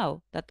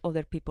now that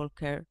other people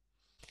care.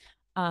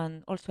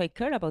 And also I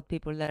care about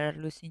people that are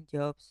losing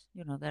jobs,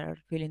 that are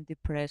feeling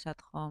depressed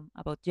at home,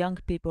 about young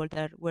people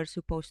that were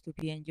supposed to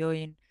be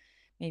enjoying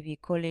maybe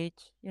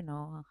college, and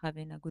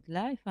having a good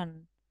life.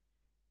 And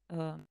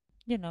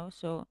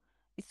so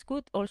it's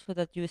good also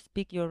that you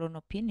speak your own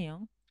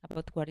opinion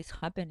about what is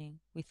happening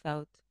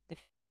without the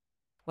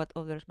what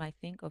others might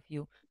think of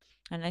you.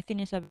 And I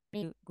think it's a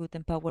very good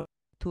empower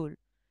tool,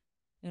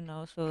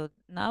 so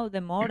now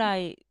the more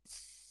I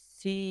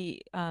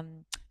see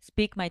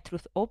speak my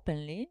truth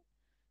openly,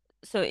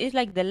 so it's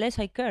like the less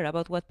I care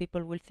about what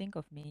people will think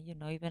of me,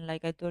 even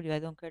like I told you, I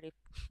don't care if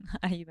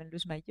I even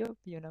lose my job,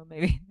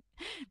 maybe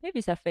maybe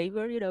it's a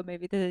favor,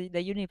 maybe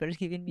the universe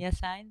giving me a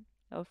sign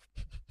of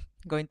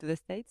going to the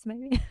States,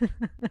 maybe.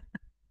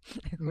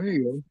 Who There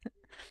you knows?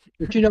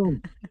 go.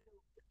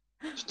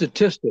 But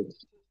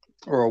statistics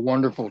are a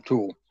wonderful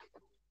tool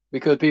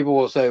because people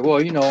will say, well,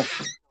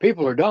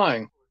 people are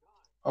dying.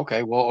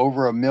 Okay, well,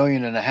 over 1.5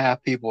 million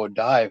people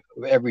die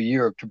every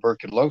year of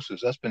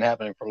tuberculosis. That's been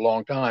happening for a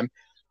long time.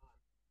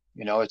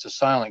 It's a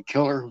silent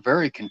killer,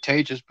 very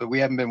contagious, but we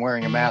haven't been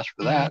wearing a mask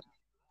for that.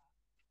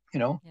 You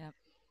know, Yeah.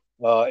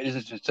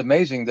 it's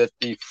amazing that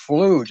the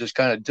flu just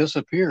kind of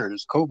disappeared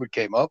as COVID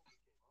came up.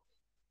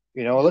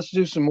 Yeah. Let's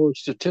do some more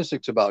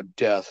statistics about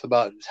death.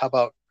 About how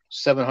about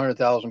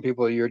 700,000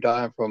 people a year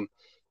dying from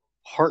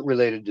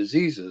heart-related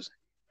diseases?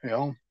 You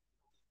know,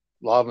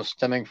 a lot of them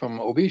stemming from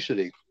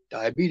obesity,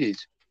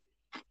 diabetes,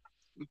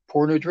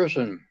 poor Mm.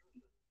 nutrition.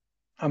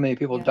 How many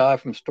people Yeah. die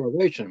from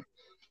starvation?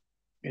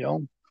 You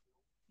know,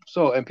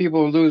 so and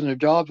people are losing their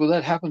jobs. Well,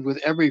 that happens with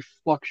every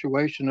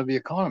fluctuation of the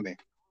economy.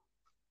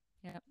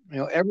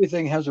 Yeah.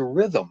 Everything has a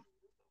rhythm.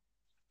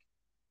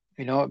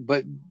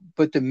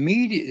 But the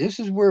media. This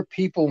is where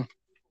people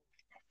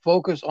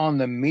focus on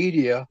the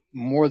media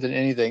more than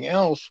anything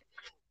else,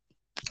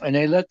 and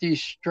they let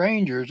these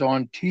strangers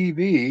on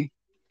TV,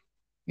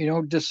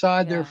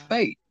 decide their Yeah.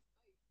 fate.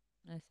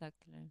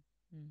 Exactly.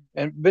 Mm.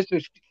 And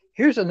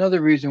here's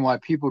another reason why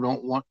people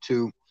don't want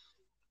to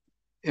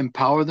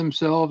empower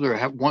themselves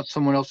or want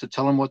someone else to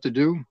tell them what to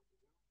do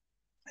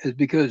is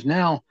because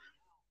now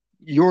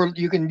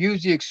you can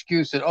use the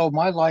excuse that, oh,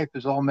 my life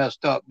is all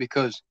messed up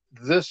because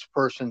this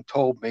person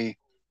told me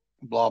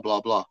blah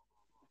blah blah.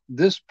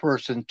 This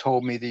person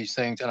told me these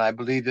things and I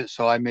believed it,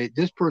 so I made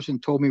this person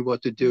told me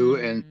what to do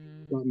and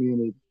Mm. got me in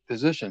a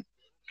position.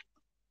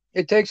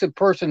 It takes a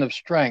person of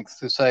strength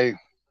to say,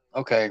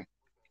 okay,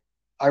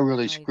 I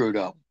really I screwed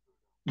did. up.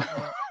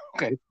 Yeah.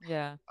 okay,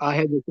 Yeah. I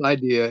had this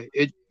idea.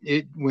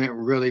 It went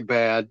really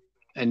bad,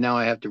 and now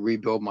I have to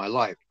rebuild my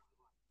life.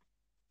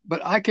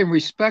 But I can Yeah.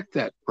 respect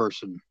that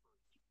person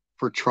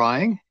for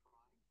trying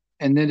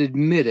and then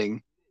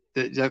admitting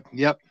that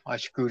yep, I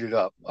screwed it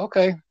up.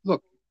 Okay,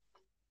 look,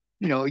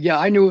 yeah,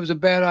 I knew it was a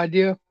bad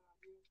idea,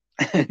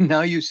 and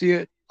now you see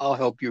it. I'll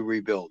help you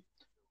rebuild.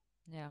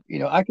 Yeah.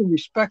 I can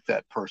respect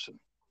that person,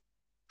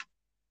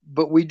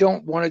 but we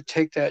don't want to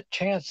take that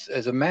chance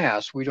as a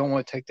mass. We don't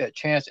want to take that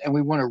chance, and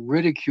we want to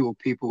ridicule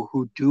people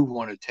who do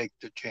want to take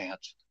the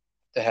chance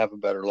to have a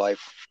better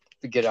life,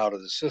 to get out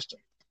of the system.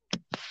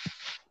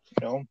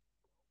 You know,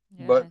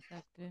 Yeah, but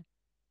exactly.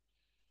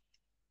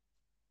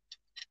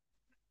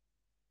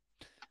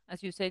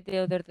 As you said the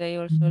other day,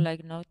 also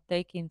like not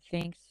taking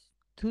things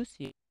too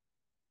serious.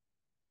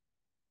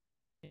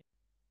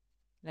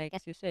 Like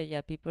as you say,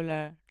 yeah, people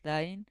are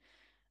dying,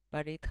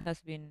 but it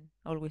has been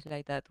always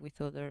like that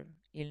with other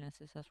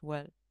illnesses as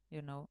well,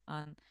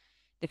 And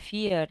the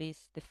fear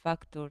is the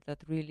factor that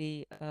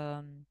really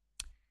um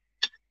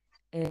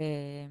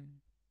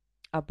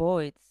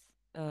avoids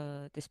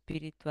the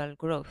spiritual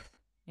growth,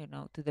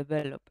 to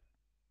develop.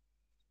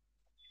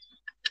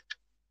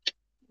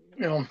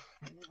 you know,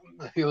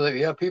 I feel that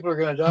yeah, people are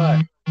going to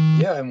die.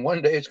 Yeah, and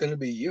one day it's going to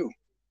be you.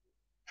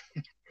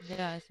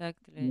 Yeah, You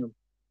exactly.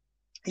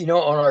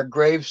 know, on our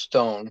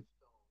gravestone,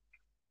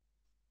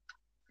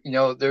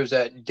 there's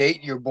that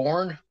date you're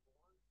born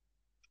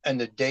and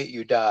the date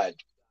you died.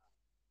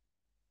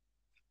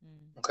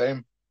 Mm.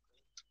 Okay,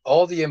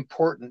 all the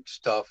important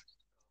stuff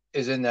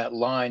is in that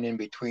line in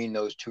between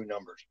those two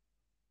numbers.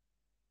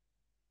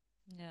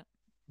 Yeah.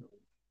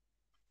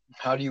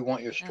 How do you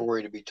want your And,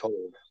 story to be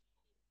told?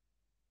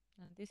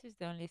 and this is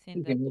the only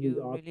thing that Using every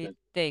you really option.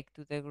 take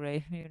to the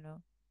grave.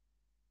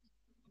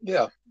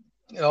 Yeah.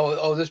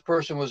 Oh, this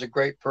person was a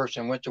great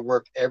person, went to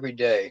work every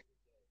day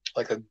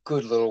like a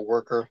good little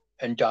worker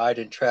and died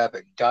in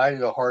traffic, died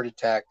of a heart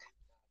attack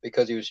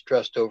because he was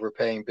stressed over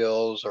paying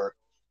bills, or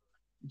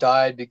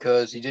died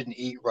because he didn't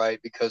eat right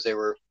because they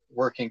were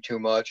working too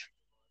much.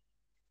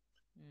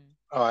 Mm.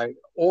 All right.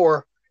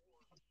 Or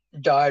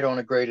died on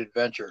a great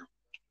adventure,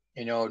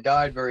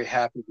 died very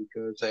happy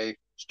because they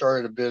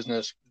started a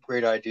business,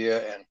 great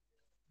idea, and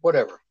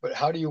whatever. But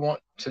how do you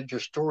want your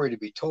story to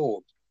be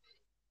told?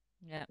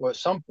 Yeah. Well, at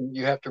some point,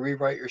 you have to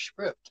rewrite your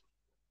script.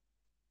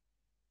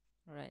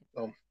 Right.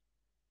 So,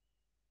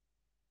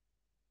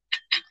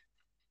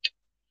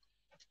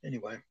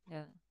 anyway,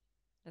 Yeah.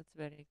 That's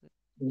very good.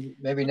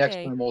 maybe next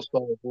Okay. time we'll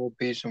solve world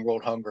peace and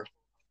world hunger.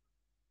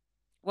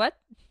 What?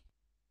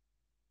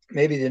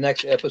 Maybe the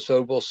next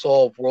episode will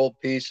solve world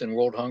peace and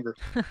world hunger.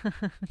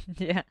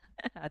 Yeah,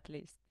 at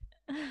least.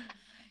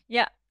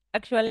 Yeah,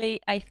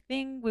 actually, I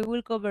think we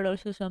will cover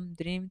also some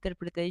dream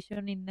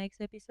interpretation in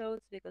next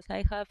episodes because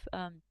I have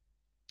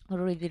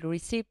already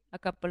received a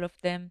couple of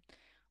them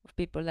of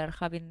people that are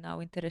having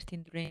now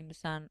interesting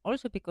dreams, and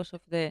also because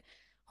of the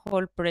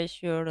whole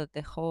pressure of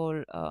the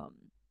whole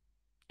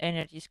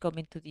energies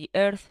coming to the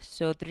earth.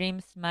 So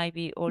dreams might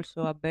be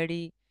also a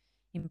very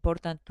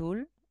important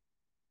tool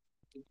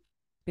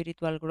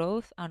spiritual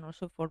growth and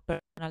also for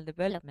personal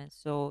development.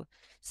 So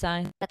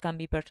signs that can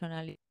be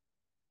personally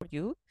for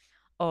you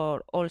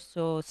or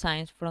also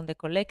signs from the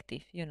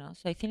collective.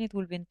 So I think it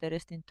will be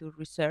interesting to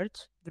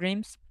research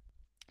dreams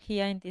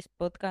here in this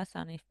podcast.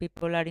 And if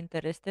people are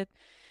interested,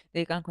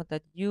 they can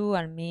contact you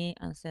and me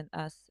and send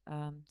us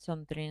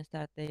some dreams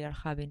that they are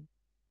having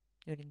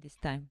during this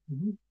time.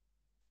 Mm-hmm.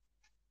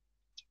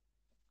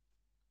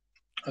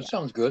 That Yeah.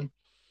 sounds good.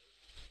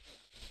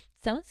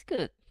 Sounds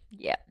good.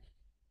 Yeah.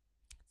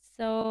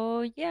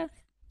 So, yeah,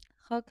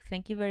 Hawk,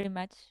 thank you very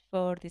much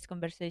for this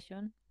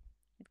conversation.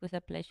 It was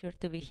a pleasure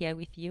to be here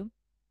with you.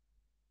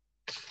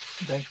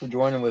 Thanks for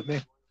joining with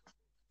me.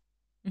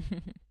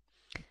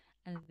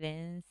 And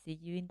then see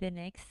you in the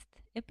next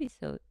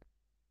episode.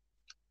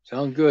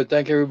 Sounds good.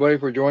 Thank everybody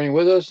for joining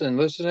with us and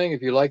listening.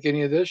 If you like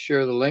any of this,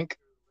 share the link.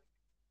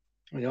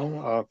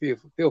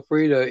 Feel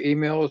free to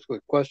email us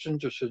with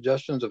questions or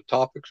suggestions of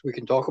topics we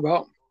can talk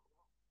about.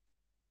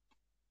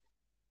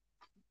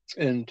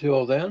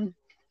 Until then,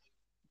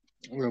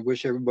 we're going to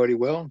wish everybody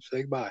well and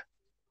say goodbye.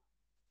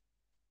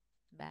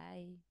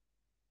 Bye.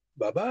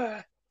 Bye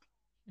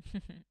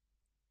bye.